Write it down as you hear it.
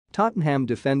Tottenham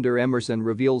defender Emerson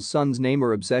reveals son's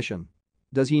Neymar obsession.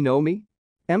 Does he know me?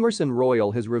 Emerson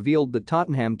Royal has revealed that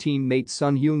Tottenham teammate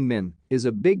Son Heung-min is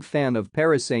a big fan of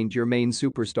Paris Saint-Germain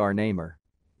superstar Neymar.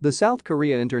 The South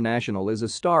Korea international is a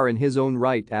star in his own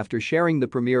right after sharing the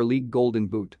Premier League Golden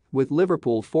Boot with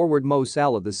Liverpool forward Mo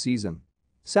Salah this season.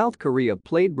 South Korea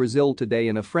played Brazil today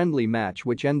in a friendly match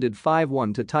which ended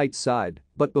 5-1 to tight side,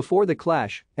 but before the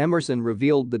clash, Emerson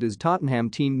revealed that his Tottenham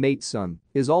teammate Son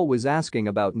is always asking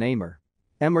about Neymar.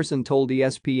 Emerson told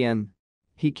ESPN.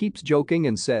 He keeps joking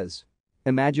and says,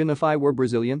 "Imagine if I were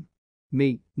Brazilian?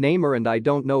 Me, Neymar and I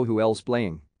don't know who else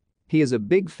playing." He is a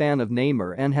big fan of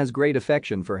Neymar and has great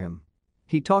affection for him.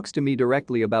 He talks to me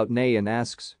directly about Ney and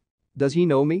asks, "Does he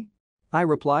know me?" I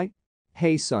reply,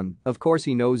 "Hey son, of course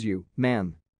he knows you,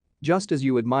 man. Just as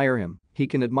you admire him, he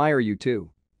can admire you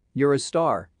too. You're a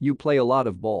star, you play a lot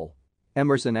of ball."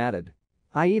 Emerson added.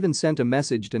 I even sent a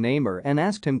message to Neymar and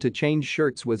asked him to change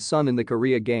shirts with Son in the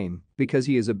Korea game because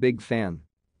he is a big fan.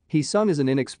 His son is an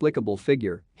inexplicable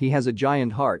figure, he has a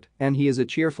giant heart and he is a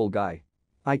cheerful guy.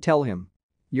 I tell him,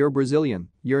 "You're Brazilian,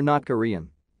 you're not Korean."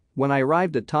 When I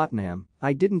arrived at Tottenham,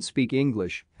 I didn't speak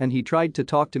English and he tried to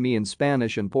talk to me in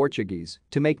Spanish and Portuguese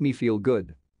to make me feel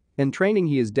good. In training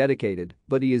he is dedicated,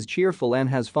 but he is cheerful and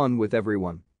has fun with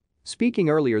everyone. Speaking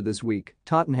earlier this week,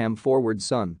 Tottenham forward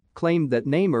Son claimed that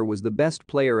Neymar was the best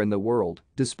player in the world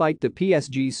despite the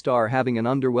PSG star having an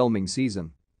underwhelming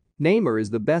season. "Neymar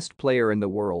is the best player in the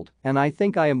world and I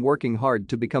think I am working hard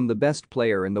to become the best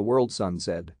player in the world," Son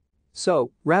said.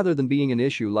 So, rather than being an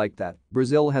issue like that,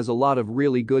 Brazil has a lot of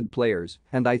really good players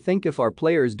and I think if our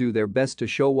players do their best to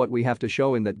show what we have to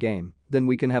show in that game, then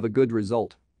we can have a good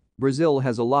result. Brazil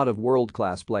has a lot of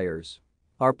world-class players.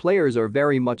 Our players are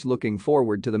very much looking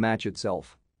forward to the match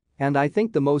itself. And I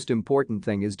think the most important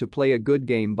thing is to play a good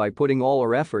game by putting all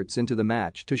our efforts into the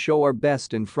match to show our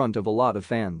best in front of a lot of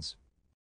fans.